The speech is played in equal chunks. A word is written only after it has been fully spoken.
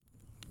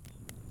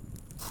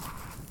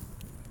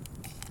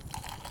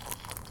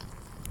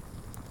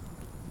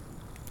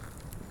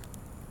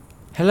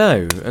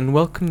Hello, and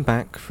welcome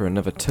back for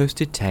another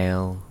Toasted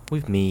Tale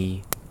with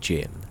me,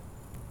 Jim.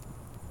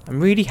 I'm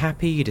really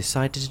happy you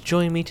decided to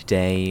join me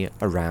today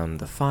around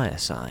the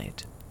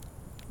fireside.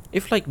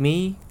 If, like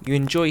me, you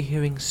enjoy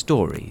hearing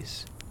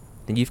stories,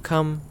 then you've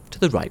come to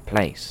the right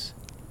place.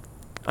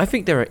 I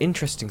think there are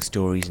interesting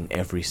stories in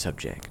every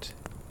subject.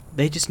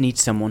 They just need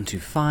someone to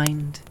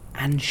find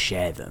and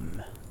share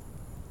them.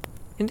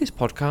 In this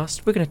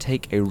podcast, we're going to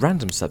take a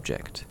random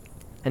subject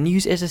and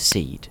use it as a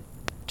seed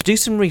to do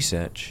some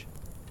research,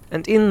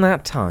 and in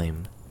that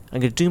time, I'm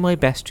going to do my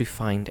best to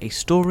find a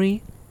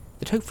story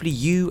that hopefully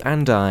you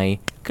and I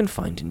can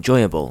find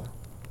enjoyable.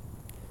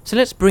 So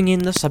let's bring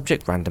in the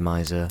subject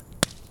randomizer,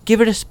 give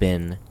it a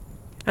spin,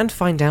 and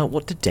find out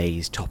what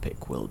today's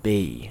topic will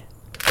be.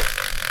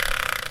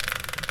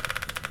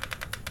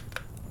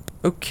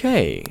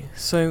 Okay,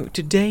 so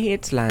today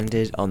it's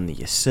landed on the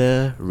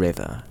Yser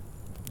River.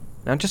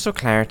 Now just for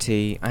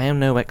clarity, I am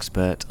no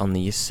expert on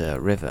the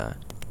Yser River,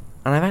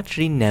 and I've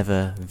actually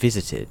never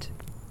visited.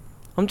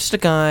 I'm just a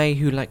guy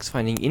who likes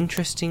finding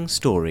interesting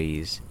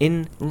stories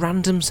in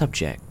random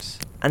subjects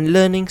and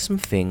learning some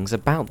things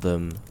about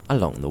them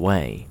along the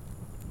way.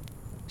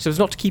 So as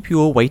not to keep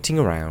you all waiting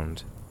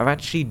around, I've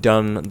actually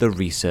done the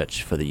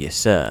research for the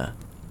Yser,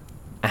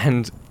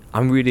 and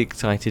I'm really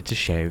excited to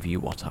share with you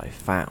what I've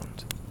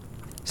found.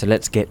 So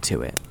let's get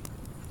to it.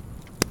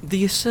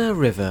 The Yser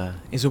River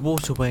is a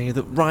waterway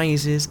that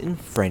rises in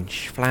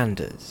French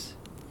Flanders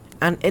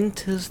and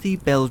enters the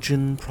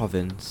Belgian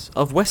province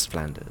of West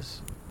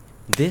Flanders.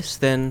 This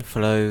then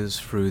flows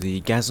through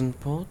the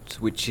Gazonpoort,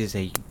 which is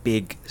a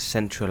big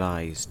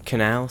centralised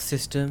canal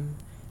system,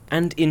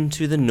 and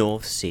into the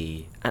North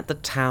Sea at the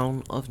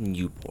town of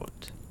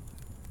Nieuwpoort.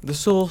 The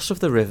source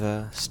of the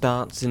river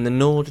starts in the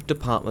Nord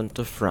department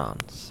of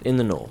France in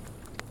the north,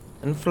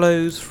 and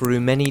flows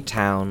through many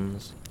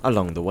towns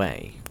along the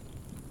way.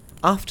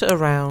 After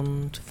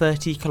around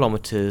 30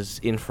 kilometres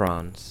in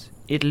France,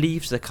 it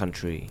leaves the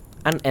country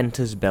and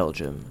enters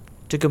Belgium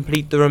to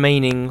complete the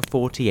remaining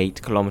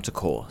 48-kilometre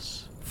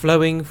course,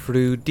 flowing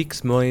through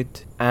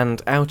Dixmude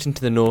and out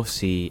into the North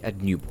Sea at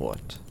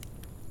Nieuwpoort.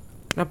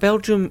 Now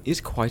Belgium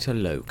is quite a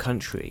low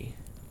country.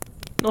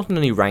 Not on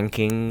any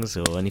rankings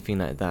or anything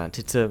like that,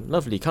 it's a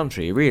lovely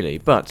country really,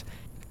 but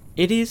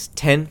it is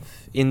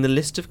 10th in the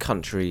list of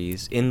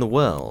countries in the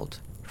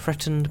world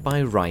threatened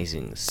by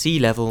rising sea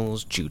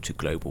levels due to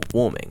global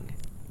warming.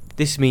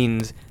 This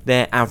means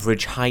their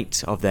average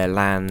height of their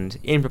land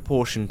in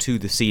proportion to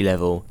the sea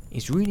level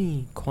is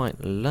really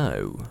quite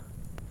low.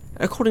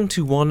 According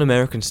to one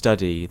American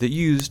study that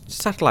used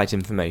satellite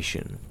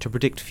information to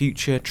predict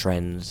future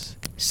trends,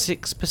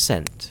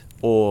 6%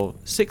 or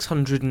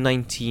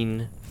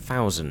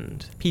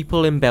 619,000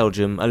 people in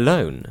Belgium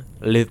alone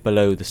live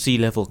below the sea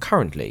level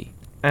currently,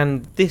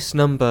 and this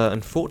number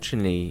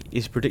unfortunately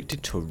is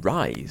predicted to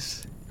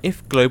rise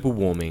if global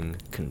warming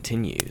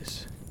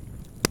continues.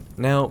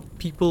 Now,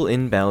 people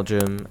in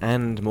Belgium,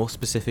 and more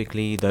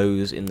specifically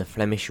those in the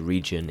Flemish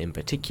region in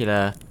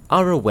particular,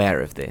 are aware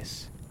of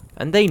this,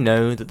 and they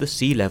know that the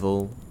sea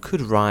level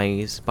could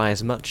rise by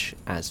as much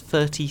as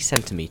 30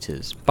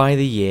 centimetres by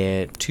the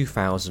year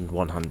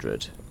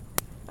 2100.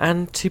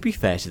 And to be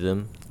fair to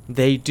them,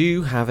 they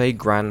do have a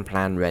grand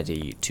plan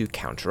ready to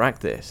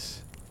counteract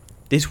this.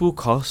 This will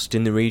cost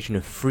in the region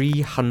of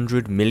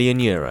 300 million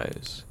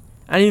euros,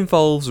 and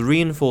involves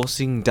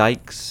reinforcing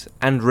dikes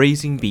and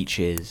raising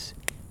beaches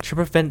to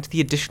prevent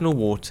the additional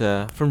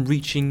water from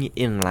reaching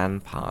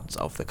inland parts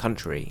of the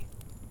country.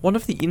 One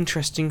of the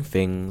interesting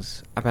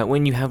things about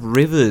when you have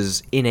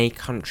rivers in a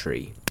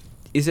country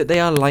is that they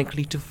are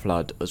likely to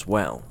flood as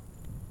well,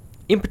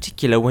 in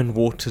particular when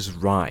waters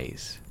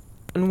rise.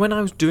 And when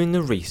I was doing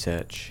the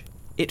research,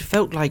 it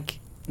felt like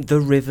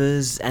the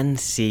rivers and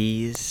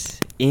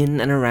seas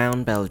in and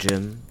around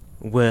Belgium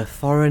were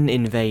foreign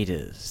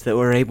invaders that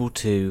were able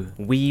to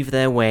weave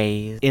their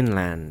way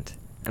inland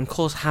and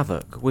cause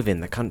havoc within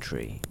the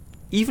country,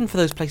 even for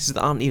those places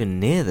that aren't even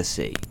near the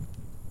sea.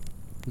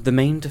 The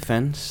main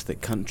defence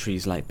that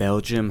countries like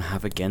Belgium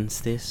have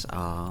against this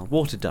are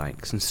water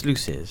dikes and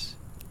sluices,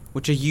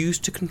 which are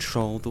used to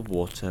control the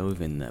water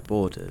within their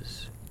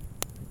borders.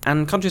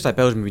 And countries like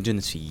Belgium have been doing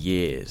this for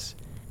years,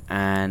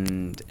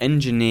 and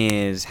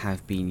engineers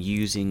have been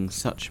using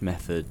such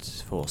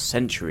methods for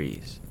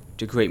centuries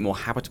to create more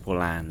habitable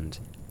land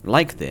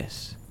like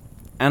this,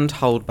 and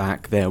hold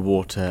back their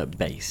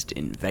water-based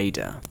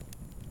invader.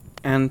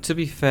 And to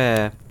be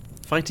fair,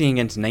 fighting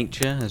against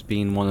nature has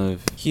been one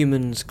of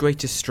humans'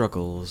 greatest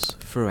struggles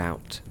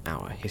throughout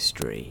our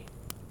history.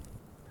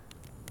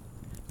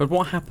 But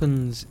what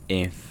happens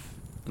if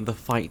the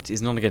fight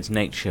is not against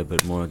nature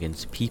but more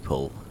against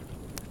people?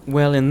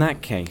 Well, in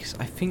that case,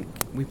 I think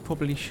we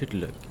probably should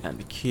look at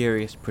the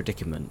curious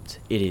predicament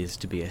it is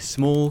to be a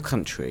small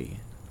country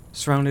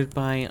surrounded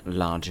by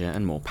larger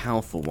and more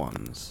powerful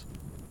ones.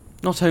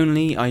 Not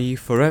only are you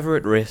forever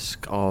at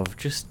risk of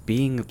just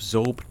being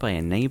absorbed by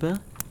a neighbour,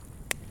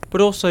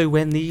 but also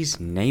when these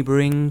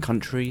neighbouring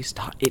countries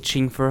start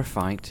itching for a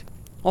fight,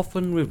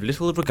 often with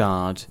little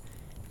regard,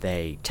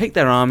 they take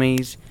their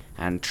armies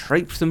and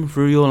traipse them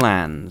through your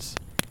lands,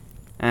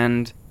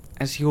 And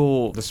as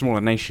you're the smaller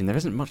nation, there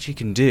isn't much you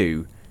can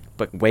do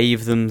but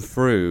wave them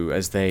through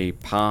as they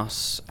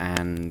pass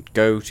and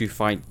go to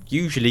fight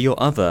usually your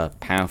other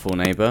powerful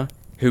neighbour,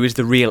 who is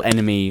the real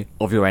enemy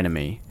of your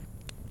enemy.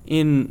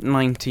 In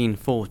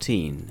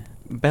 1914,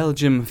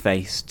 Belgium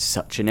faced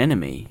such an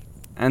enemy,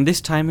 and this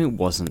time it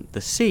wasn't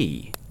the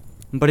sea,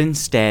 but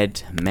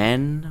instead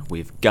men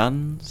with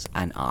guns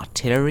and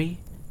artillery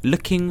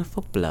looking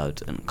for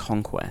blood and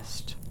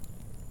conquest.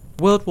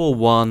 World War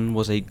I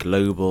was a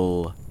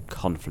global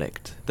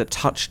conflict that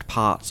touched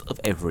parts of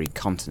every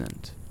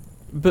continent,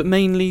 but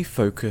mainly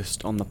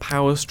focused on the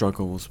power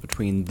struggles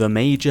between the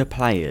major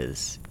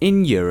players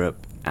in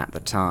Europe at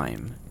the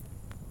time.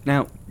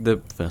 Now,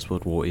 the First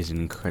World War is an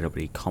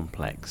incredibly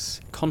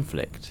complex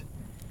conflict,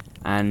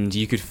 and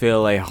you could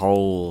fill a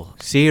whole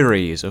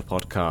series of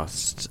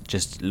podcasts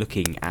just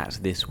looking at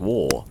this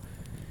war.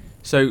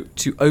 So,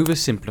 to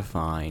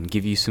oversimplify and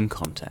give you some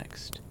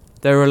context,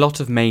 there are a lot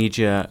of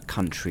major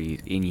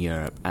countries in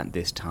Europe at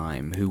this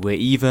time who were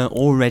either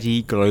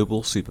already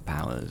global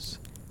superpowers,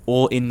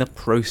 or in the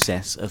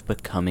process of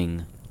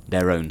becoming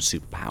their own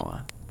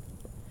superpower.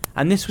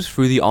 And this was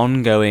through the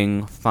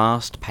ongoing,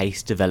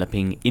 fast-paced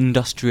developing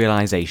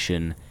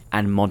industrialization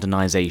and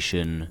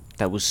modernization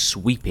that was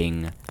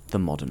sweeping the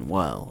modern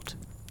world.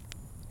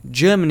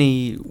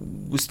 Germany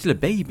was still a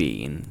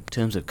baby in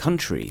terms of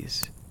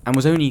countries, and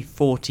was only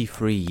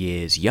 43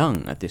 years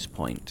young at this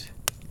point.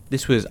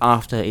 This was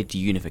after its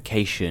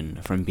unification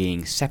from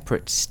being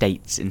separate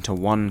states into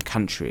one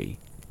country,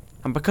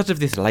 and because of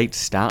this late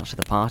start to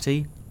the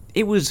party,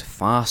 it was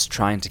fast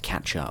trying to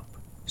catch up,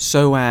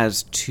 so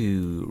as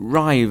to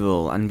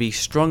rival and be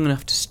strong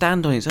enough to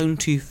stand on its own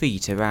 2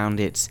 feet around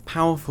its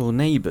powerful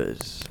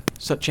neighbours,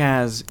 such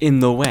as, in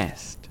the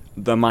west,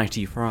 the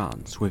mighty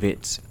France with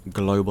its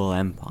global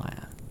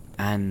empire,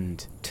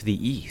 and to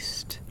the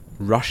east,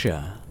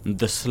 Russia,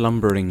 the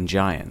slumbering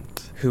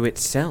giant, who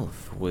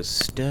itself was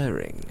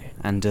stirring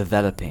and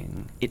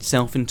developing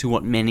itself into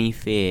what many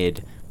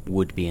feared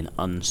would be an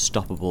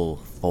unstoppable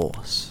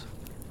force.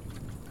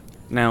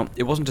 Now,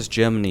 it wasn't just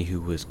Germany who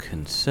was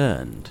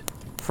concerned.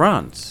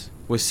 France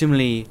was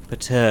similarly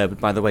perturbed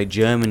by the way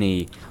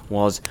Germany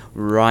was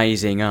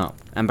rising up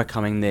and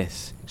becoming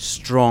this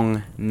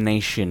strong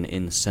nation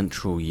in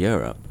Central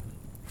Europe.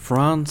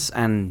 France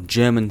and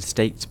German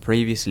states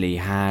previously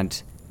had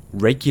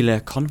regular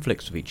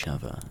conflicts with each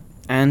other,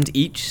 and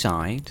each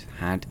side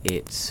had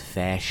its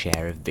fair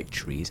share of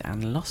victories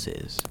and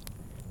losses.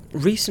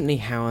 Recently,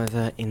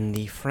 however, in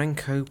the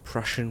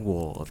Franco-Prussian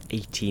War of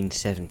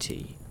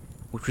 1870,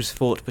 which was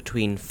fought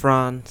between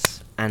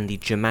France and the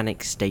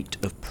Germanic state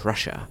of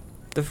Prussia,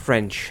 the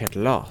French had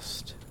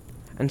lost,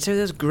 and so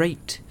there's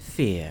great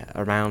fear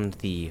around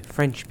the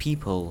French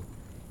people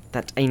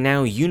that a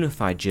now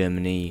unified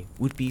Germany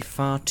would be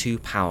far too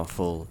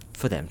powerful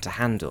for them to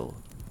handle.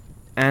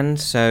 And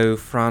so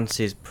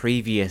France's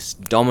previous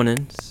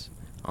dominance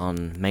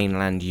on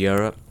mainland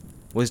Europe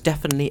was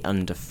definitely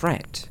under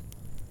threat,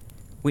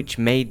 which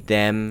made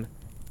them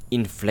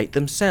inflate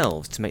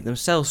themselves to make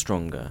themselves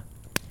stronger,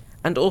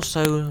 and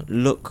also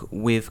look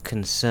with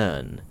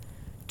concern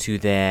to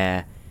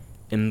their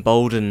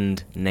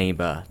emboldened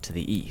neighbour to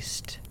the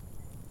east.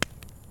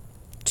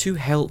 To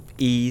help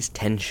ease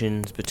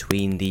tensions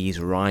between these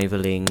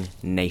rivaling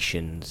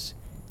nations,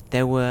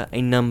 there were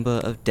a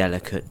number of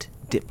delicate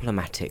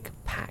diplomatic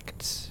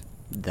pacts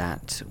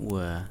that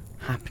were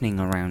happening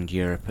around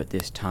Europe at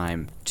this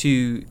time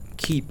to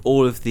keep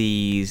all of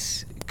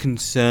these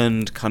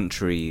concerned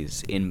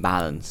countries in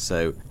balance,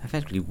 so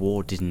effectively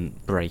war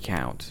didn't break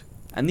out.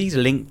 And these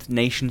linked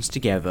nations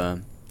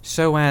together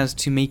so as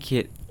to make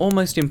it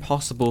almost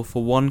impossible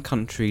for one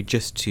country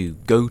just to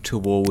go to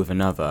war with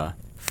another,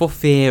 for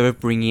fear of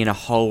bringing in a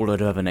whole lot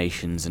of other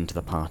nations into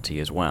the party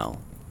as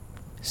well.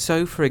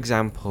 So, for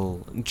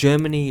example,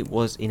 Germany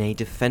was in a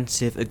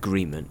defensive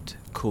agreement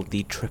called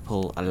the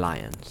Triple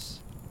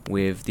Alliance,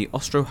 with the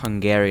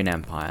Austro-Hungarian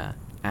Empire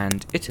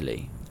and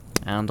Italy,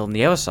 and on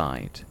the other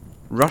side,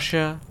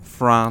 Russia,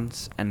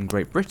 France, and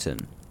Great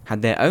Britain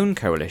had their own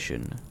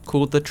coalition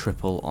called the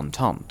Triple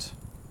Entente.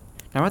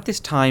 Now at this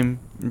time,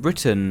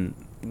 Britain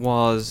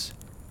was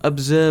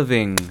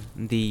observing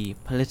the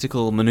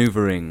political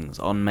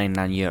manoeuvrings on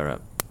mainland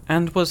Europe,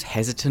 and was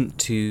hesitant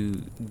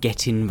to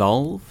get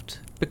involved,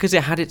 because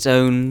it had its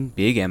own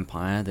big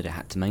empire that it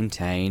had to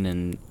maintain,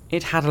 and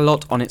it had a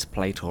lot on its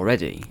plate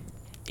already.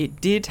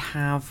 It did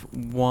have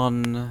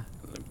one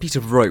piece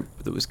of rope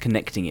that was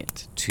connecting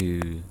it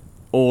to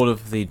all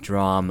of the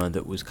drama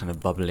that was kind of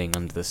bubbling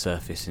under the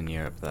surface in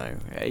Europe, though.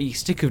 A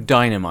stick of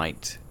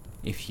dynamite,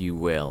 if you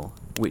will,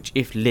 which,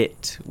 if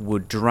lit,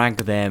 would drag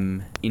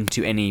them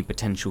into any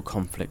potential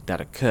conflict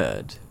that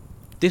occurred.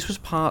 This was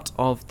part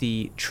of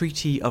the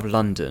Treaty of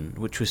London,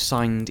 which was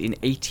signed in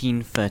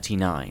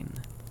 1839,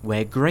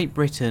 where Great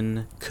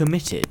Britain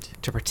committed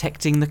to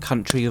protecting the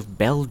country of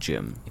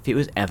Belgium if it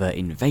was ever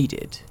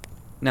invaded.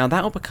 Now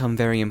that will become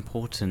very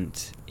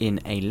important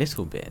in a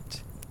little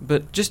bit,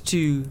 but just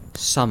to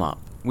sum up,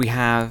 we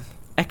have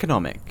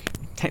economic,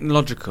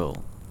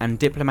 technological, and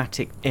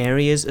diplomatic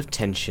areas of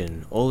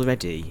tension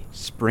already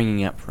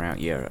springing up throughout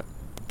Europe.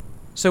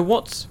 So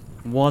what's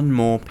one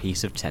more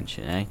piece of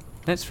tension, eh?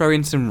 Let's throw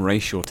in some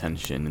racial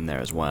tension in there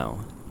as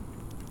well.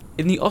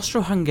 In the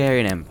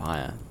Austro-Hungarian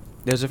Empire,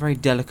 there was a very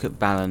delicate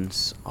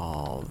balance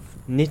of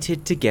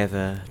knitted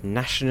together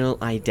national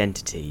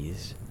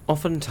identities,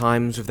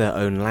 oftentimes with their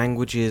own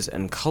languages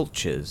and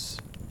cultures,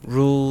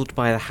 ruled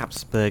by the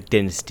Habsburg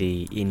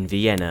dynasty in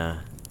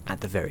Vienna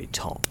at the very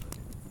top.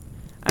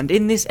 And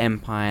in this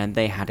empire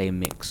they had a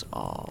mix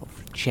of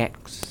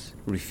Czechs,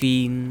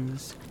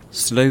 Ruthenes,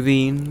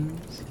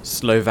 Slovenes,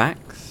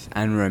 Slovaks,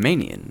 and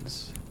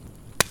Romanians.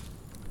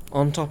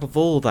 On top of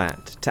all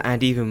that, to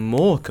add even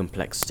more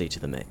complexity to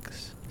the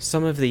mix,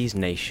 some of these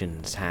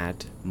nations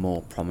had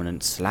more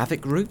prominent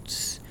Slavic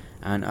roots,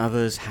 and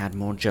others had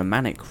more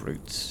Germanic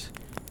roots.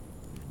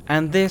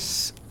 And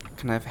this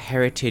kind of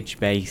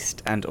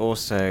heritage-based and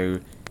also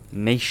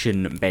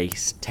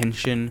nation-based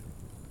tension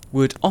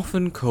would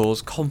often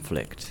cause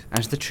conflict,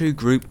 as the two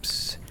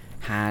groups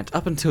had,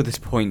 up until this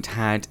point,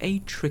 had a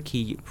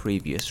tricky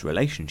previous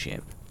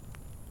relationship.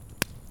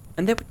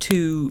 And there were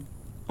two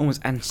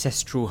almost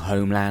ancestral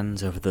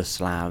homelands of the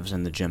Slavs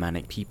and the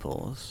Germanic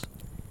peoples.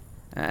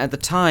 At the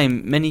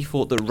time, many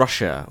thought that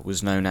Russia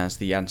was known as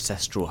the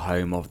ancestral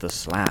home of the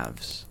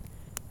Slavs,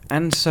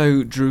 and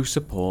so drew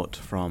support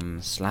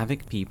from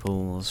Slavic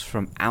peoples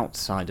from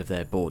outside of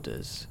their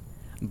borders,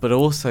 but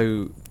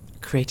also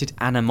created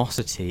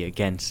animosity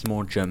against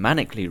more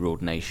Germanically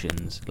ruled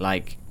nations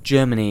like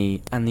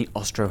Germany and the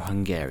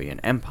Austro-Hungarian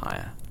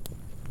Empire.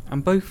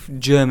 And both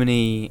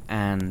Germany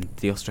and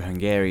the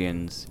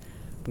Austro-Hungarians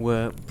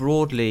were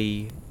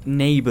broadly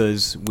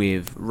neighbours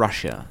with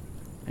Russia,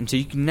 and so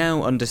you can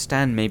now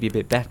understand maybe a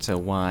bit better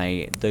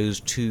why those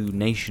two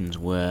nations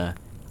were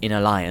in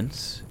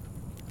alliance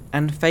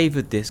and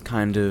favoured this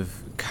kind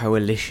of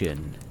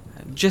coalition,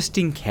 just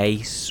in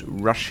case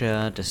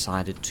Russia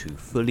decided to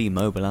fully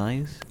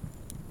mobilise,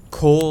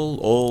 call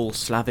all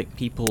Slavic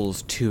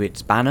peoples to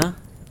its banner,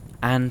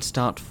 and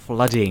start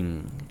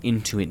flooding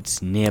into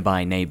its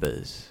nearby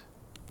neighbours.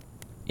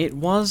 It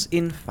was,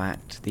 in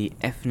fact, the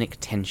ethnic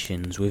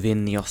tensions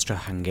within the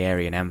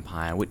Austro-Hungarian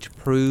Empire which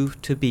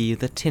proved to be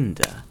the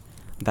tinder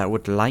that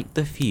would light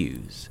the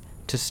fuse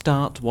to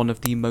start one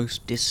of the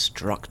most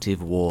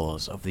destructive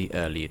wars of the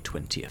early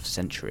 20th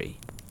century.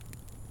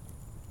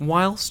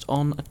 Whilst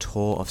on a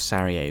tour of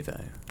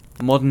Sarajevo,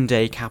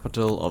 modern-day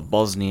capital of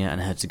Bosnia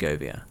and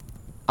Herzegovina,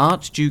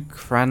 Archduke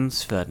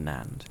Franz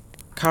Ferdinand,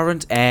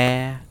 current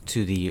heir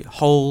to the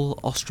whole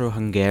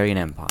Austro-Hungarian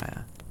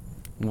Empire,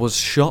 was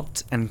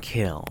shot and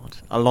killed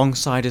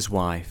alongside his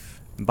wife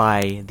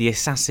by the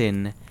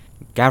assassin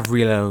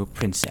Gavrilo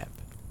Princip,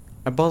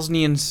 a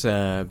Bosnian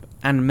Serb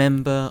and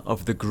member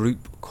of the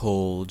group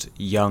called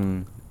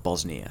Young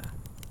Bosnia,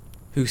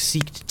 who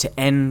sought to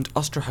end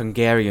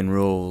Austro-Hungarian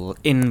rule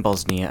in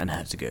Bosnia and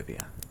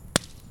Herzegovina.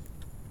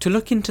 To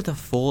look into the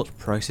thought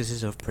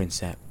processes of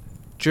Princip,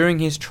 during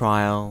his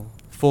trial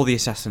for the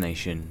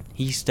assassination,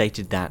 he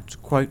stated that,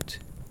 quote,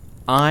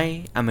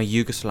 "I am a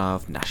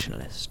Yugoslav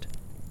nationalist,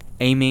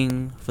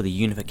 aiming for the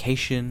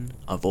unification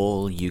of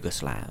all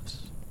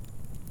Yugoslavs.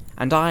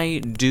 And I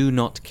do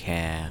not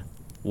care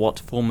what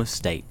form of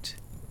state,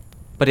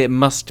 but it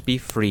must be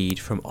freed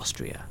from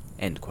Austria."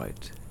 End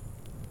quote.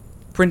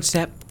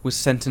 Princip was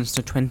sentenced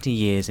to 20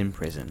 years in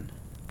prison,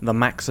 the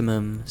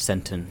maximum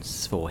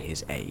sentence for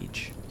his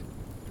age.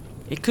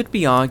 It could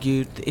be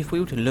argued that if we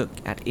were to look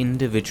at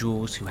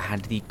individuals who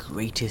had the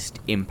greatest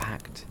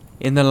impact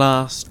in the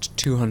last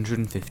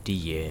 250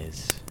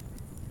 years,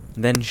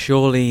 then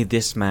surely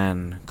this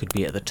man could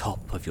be at the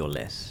top of your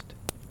list.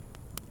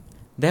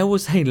 There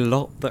was a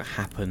lot that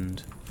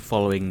happened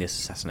following this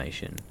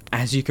assassination,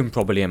 as you can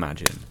probably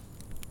imagine,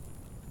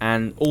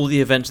 and all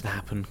the events that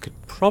happened could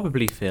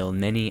probably fill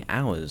many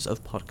hours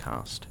of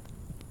podcast.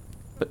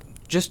 But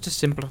just to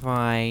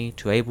simplify,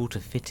 to able to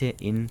fit it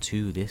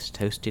into this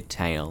toasted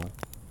tale,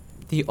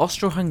 the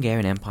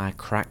Austro-Hungarian Empire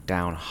cracked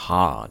down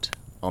hard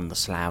on the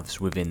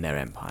Slavs within their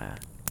empire,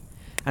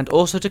 and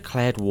also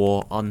declared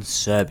war on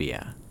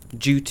Serbia,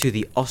 due to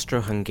the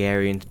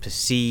Austro-Hungarians'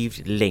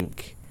 perceived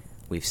link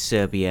with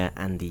Serbia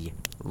and the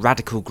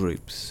radical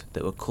groups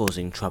that were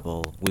causing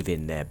trouble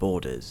within their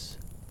borders.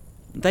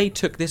 They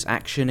took this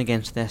action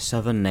against their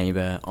southern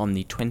neighbour on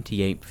the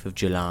 28th of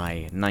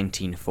July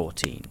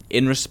 1914,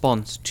 in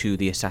response to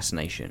the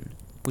assassination,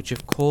 which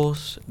of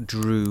course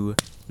drew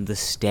the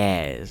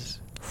stares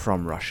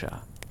from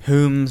Russia,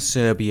 whom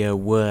Serbia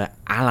were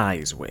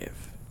allies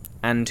with,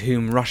 and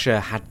whom Russia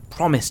had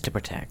promised to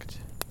protect.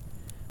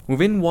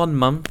 Within 1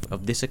 month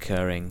of this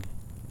occurring,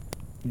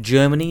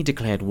 Germany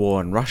declared war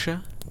on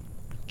Russia,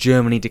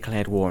 Germany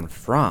declared war on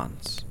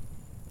France,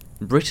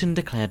 Britain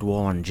declared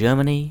war on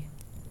Germany,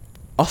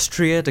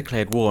 Austria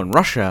declared war on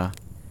Russia,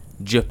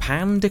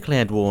 Japan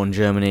declared war on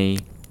Germany,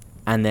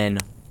 and then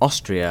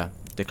Austria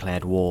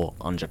declared war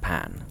on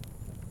Japan.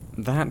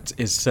 That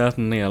is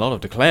certainly a lot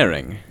of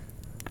declaring,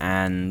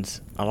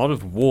 and a lot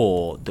of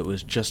war that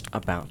was just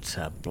about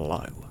to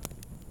blow.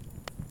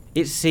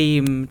 It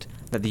seemed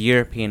that the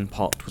European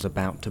pot was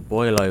about to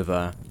boil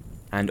over,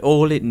 and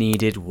all it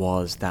needed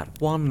was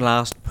that one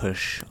last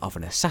push of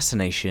an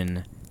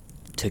assassination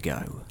to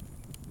go.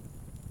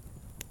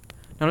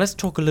 Now let's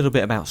talk a little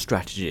bit about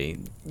strategy.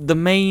 The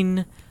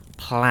main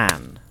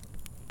plan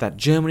that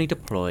Germany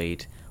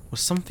deployed was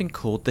something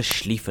called the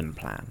Schlieffen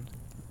Plan,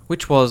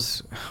 which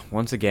was,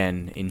 once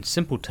again, in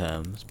simple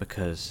terms,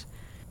 because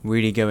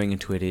really going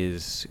into it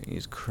is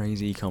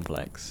crazy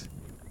complex,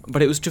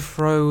 but it was to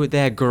throw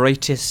their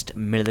greatest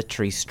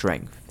military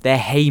strength, their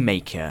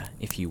haymaker,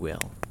 if you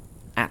will,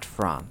 at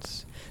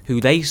France,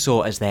 who they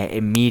saw as their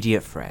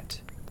immediate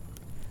threat.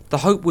 The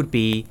hope would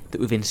be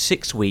that within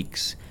 6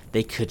 weeks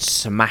they could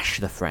smash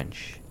the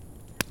French,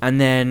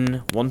 and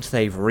then, once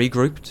they've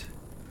regrouped,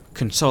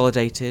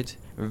 consolidated,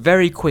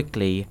 very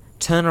quickly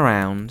turn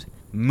around,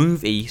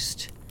 move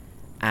east,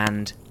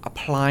 and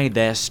apply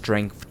their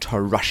strength to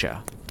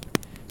Russia,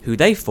 who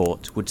they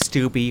thought would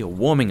still be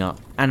warming up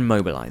and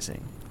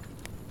mobilizing.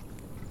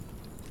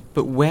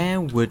 But where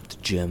would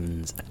the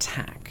Germans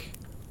attack?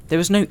 There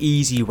was no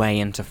easy way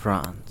into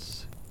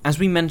France. As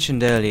we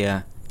mentioned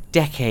earlier,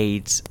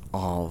 decades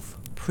of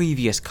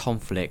previous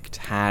conflict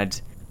had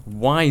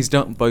wised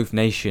up both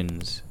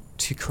nations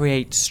to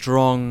create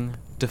strong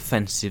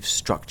defensive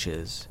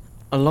structures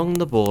along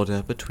the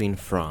border between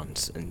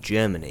France and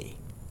Germany.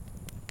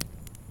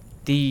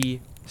 The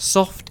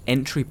soft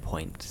entry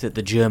point that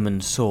the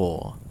Germans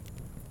saw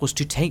was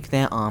to take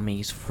their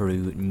armies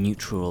through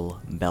neutral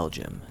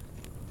Belgium.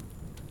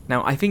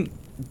 Now, I think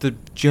the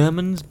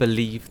Germans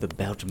believed the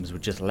Belgians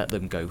would just let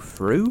them go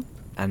through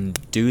and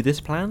do this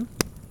plan,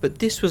 but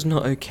this was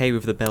not okay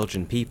with the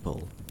Belgian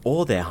people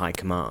or their high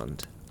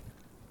command.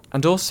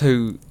 And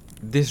also,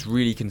 this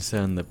really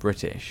concerned the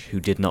British, who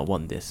did not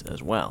want this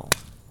as well.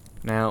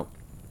 Now,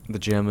 the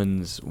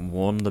Germans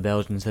warned the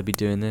Belgians they'd be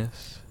doing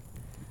this,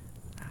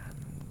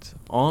 and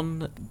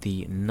on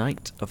the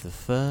night of the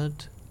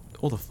 3rd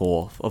or the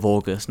 4th of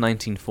August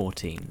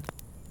 1914,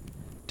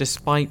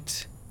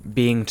 despite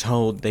being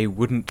told they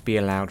wouldn't be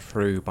allowed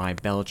through by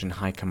Belgian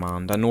high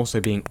command and also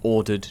being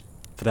ordered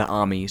for their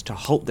armies to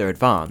halt their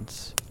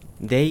advance,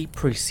 they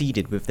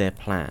proceeded with their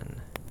plan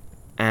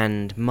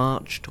and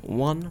marched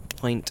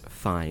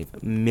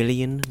 1.5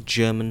 million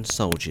German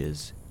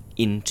soldiers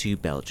into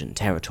Belgian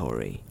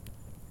territory.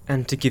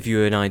 And to give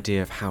you an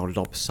idea of how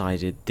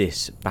lopsided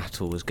this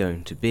battle was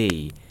going to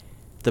be,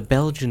 the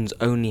Belgians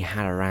only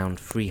had around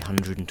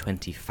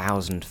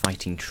 320,000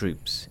 fighting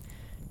troops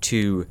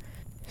to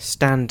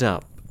stand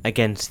up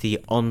against the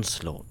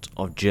onslaught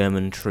of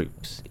German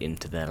troops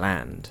into their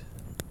land.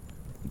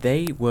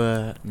 They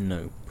were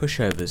no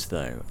pushovers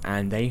though,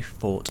 and they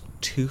fought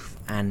tooth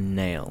and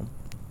nail,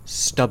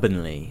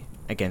 stubbornly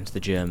against the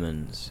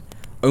Germans,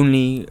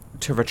 only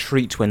to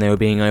retreat when they were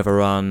being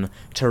overrun,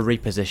 to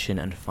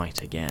reposition and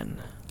fight again.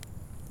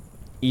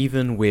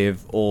 Even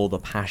with all the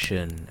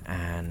passion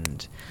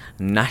and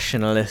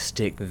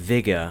nationalistic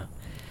vigour,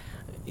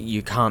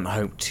 you can't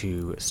hope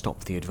to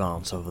stop the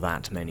advance of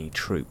that many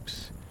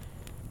troops.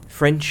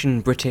 French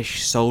and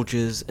British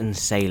soldiers and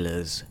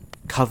sailors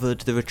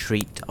covered the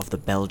retreat of the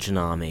Belgian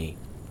army,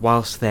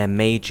 whilst their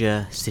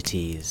major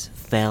cities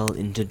fell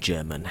into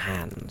German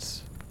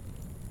hands.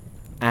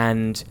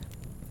 And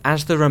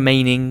as the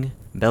remaining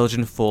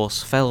Belgian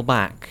force fell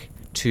back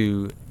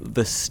to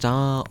the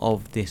star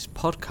of this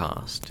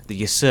podcast, the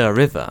Yser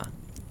River,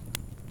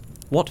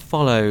 what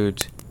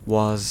followed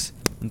was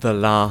the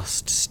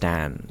last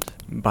stand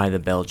by the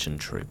Belgian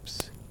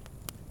troops.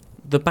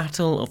 The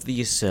Battle of the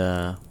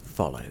Yser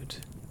followed,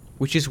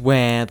 which is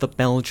where the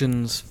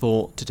Belgians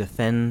fought to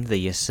defend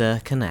the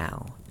Yser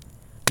Canal,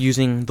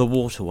 using the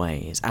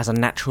waterways as a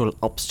natural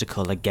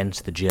obstacle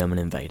against the German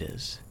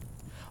invaders.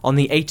 On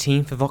the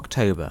 18th of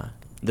October,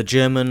 the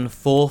German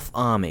 4th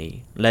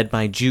Army, led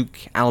by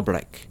Duke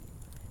Albrecht,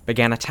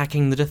 began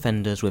attacking the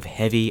defenders with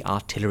heavy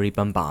artillery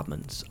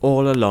bombardments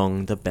all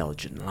along the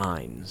Belgian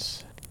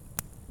lines.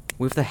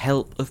 With the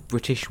help of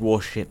British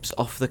warships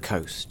off the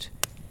coast,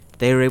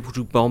 they were able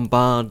to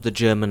bombard the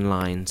German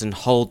lines and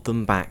hold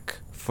them back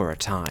for a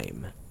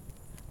time.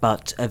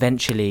 But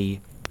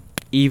eventually,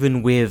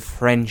 even with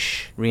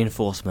French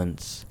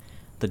reinforcements,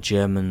 the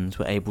Germans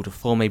were able to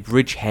form a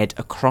bridgehead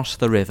across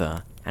the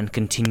river and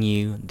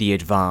continue the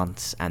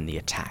advance and the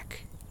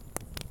attack.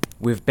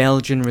 With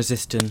Belgian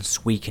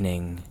resistance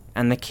weakening,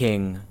 and the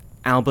king,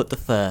 Albert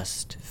I,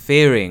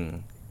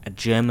 fearing a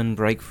German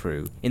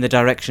breakthrough in the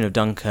direction of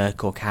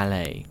Dunkirk or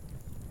Calais,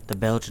 the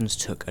Belgians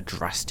took a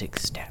drastic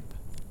step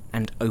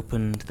and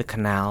opened the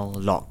canal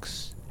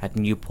locks at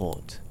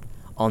Nieuport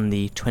on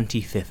the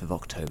 25th of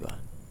October.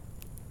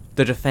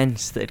 The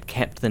defence that had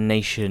kept the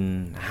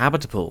nation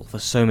habitable for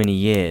so many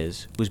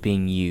years was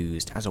being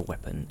used as a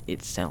weapon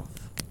itself.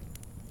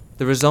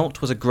 The result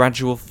was a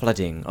gradual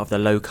flooding of the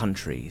Low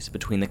Countries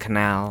between the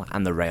canal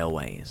and the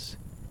railways.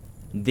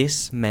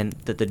 This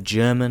meant that the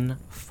German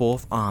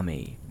 4th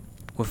Army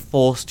were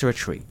forced to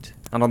retreat,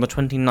 and on the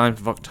 29th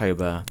of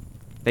October,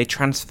 they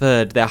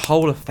transferred their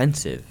whole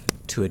offensive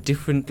to a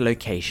different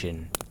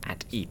location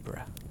at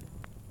Ypres.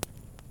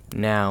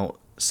 Now,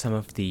 some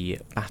of the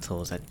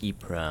battles at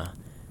Ypres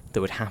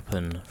that would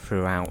happen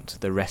throughout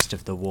the rest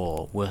of the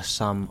war were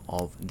some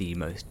of the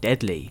most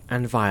deadly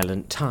and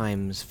violent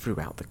times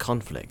throughout the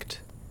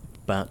conflict.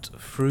 But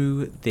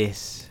through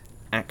this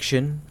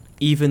action,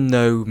 even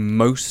though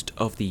most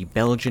of the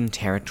Belgian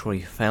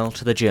territory fell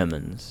to the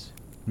Germans,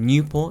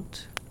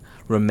 Nieuport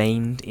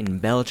remained in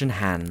Belgian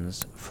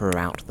hands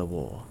throughout the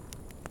war.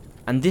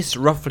 And this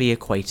roughly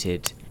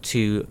equated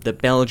to the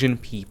Belgian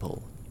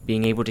people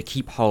being able to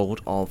keep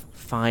hold of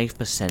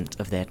 5%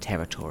 of their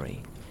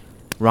territory,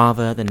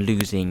 rather than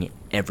losing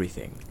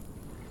everything,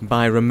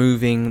 by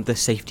removing the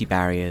safety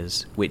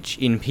barriers which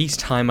in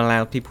peacetime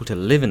allowed people to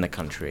live in the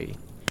country,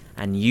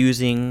 and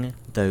using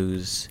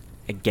those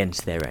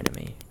against their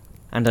enemy,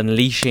 and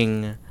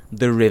unleashing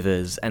the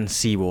rivers and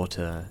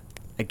seawater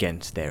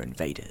against their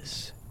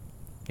invaders.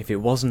 If it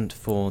wasn't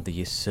for the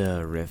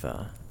Yser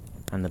River,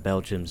 and the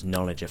Belgians'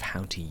 knowledge of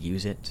how to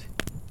use it,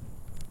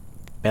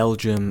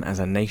 Belgium as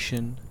a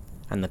nation,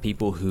 and the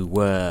people who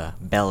were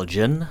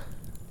Belgian,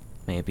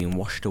 may have been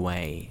washed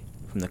away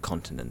from the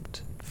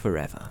continent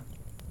forever.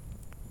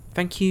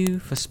 Thank you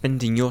for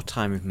spending your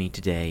time with me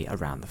today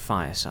around the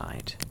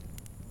fireside.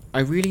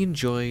 I really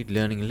enjoyed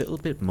learning a little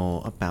bit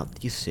more about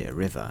the Yser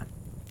River.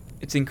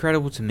 It's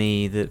incredible to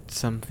me that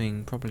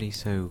something probably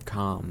so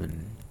calm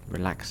and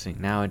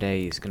relaxing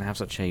nowadays can have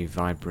such a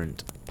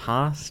vibrant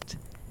past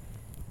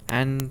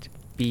and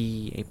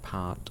be a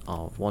part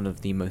of one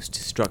of the most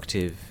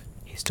destructive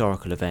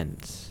historical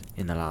events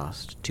in the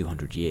last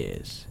 200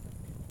 years.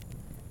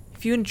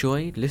 If you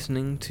enjoyed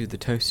listening to the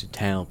Toasted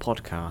Tale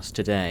podcast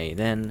today,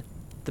 then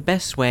the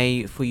best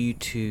way for you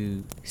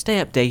to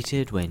stay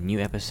updated when new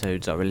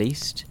episodes are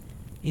released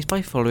is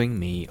by following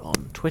me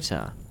on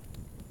Twitter.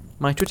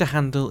 My Twitter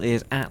handle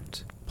is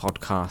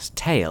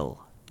 @podcasttale,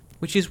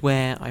 which is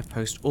where I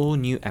post all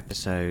new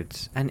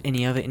episodes and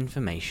any other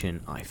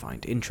information I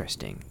find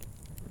interesting.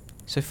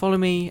 So follow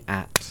me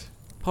at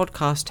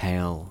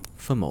podcasttale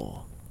for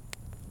more.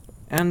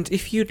 And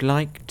if you'd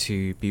like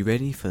to be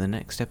ready for the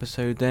next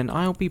episode, then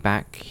I'll be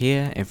back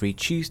here every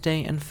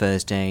Tuesday and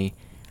Thursday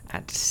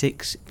at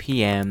 6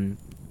 PM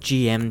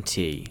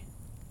GMT.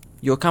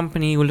 Your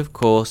company will of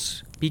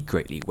course be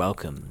greatly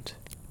welcomed.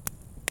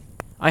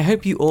 I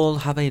hope you all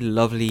have a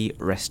lovely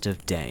rest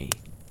of day,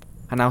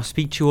 and I'll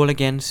speak to you all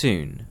again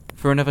soon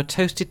for another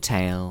Toasted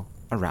Tale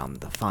around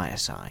the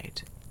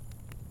fireside.